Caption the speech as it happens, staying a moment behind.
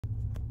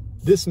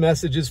This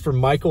message is for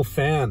Michael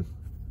Phan.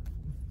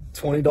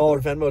 $20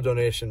 Venmo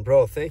donation.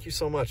 Bro, thank you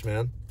so much,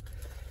 man.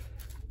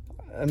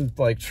 I'm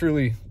like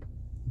truly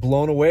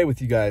blown away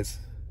with you guys.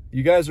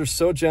 You guys are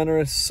so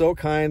generous, so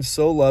kind,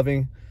 so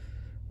loving.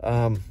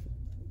 I'm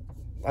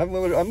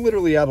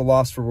literally at a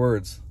loss for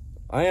words.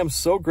 I am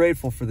so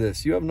grateful for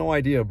this. You have no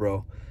idea,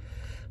 bro.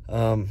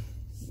 And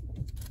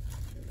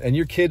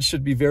your kids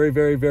should be very,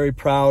 very, very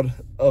proud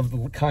of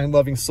the kind,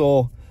 loving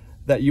soul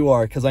that you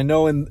are, because I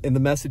know in the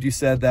message you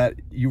said that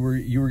you were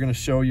going to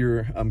show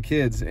your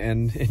kids,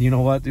 and you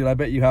know what, dude, I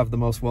bet you have the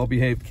most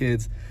well-behaved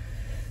kids.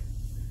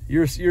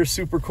 You're a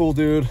super cool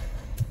dude.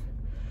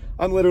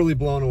 I'm literally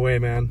blown away,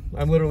 man.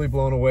 I'm literally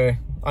blown away.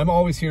 I'm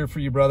always here for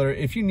you, brother.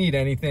 If you need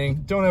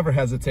anything, don't ever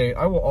hesitate.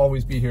 I will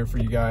always be here for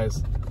you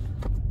guys.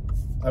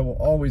 I will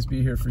always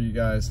be here for you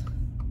guys.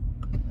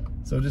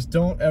 So just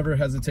don't ever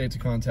hesitate to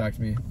contact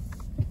me.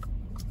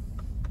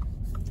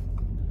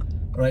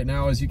 Right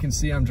now, as you can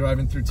see, I'm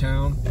driving through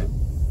town.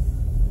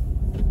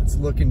 It's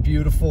looking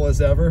beautiful as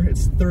ever.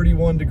 It's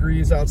 31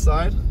 degrees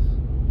outside.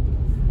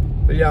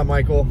 But yeah,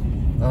 Michael,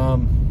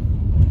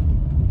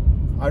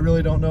 I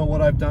really don't know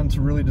what I've done to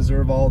really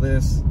deserve all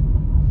this.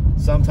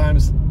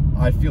 Sometimes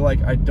I feel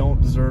like I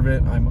don't deserve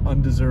it. I'm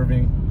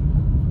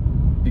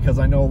undeserving, because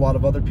I know a lot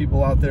of other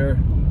people out there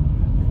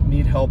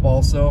need help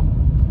also.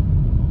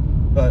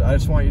 But I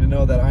just want you to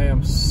know that I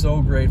am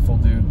so grateful,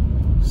 dude.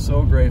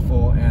 So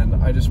grateful, and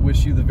I just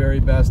wish you the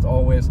very best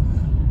always.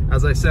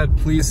 As I said,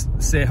 please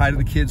say hi to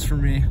the kids for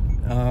me.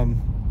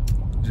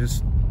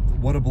 Just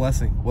what a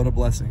blessing, what a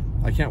blessing.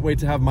 I can't wait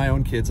to have my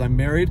own kids. I'm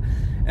married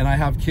and I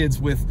have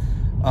kids with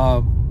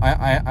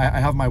I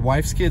have my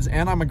wife's kids,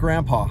 and I'm a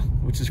grandpa,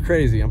 which is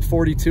crazy. I'm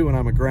 42 and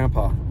I'm a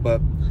grandpa. But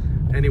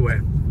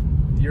anyway,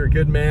 you're a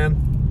good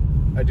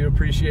man. I do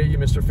appreciate you,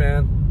 Mr.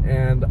 Phan,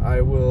 and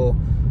I will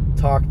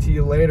talk to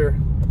you later.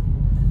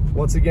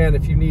 Once again,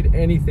 if you need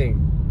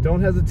anything,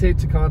 don't hesitate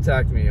to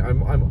contact me.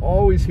 I'm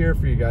always here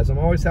for you guys. I'm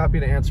always happy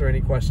to answer any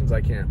questions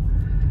I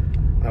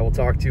can. I will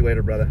talk to you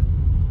later, brother.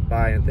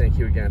 Bye, and thank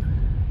you again.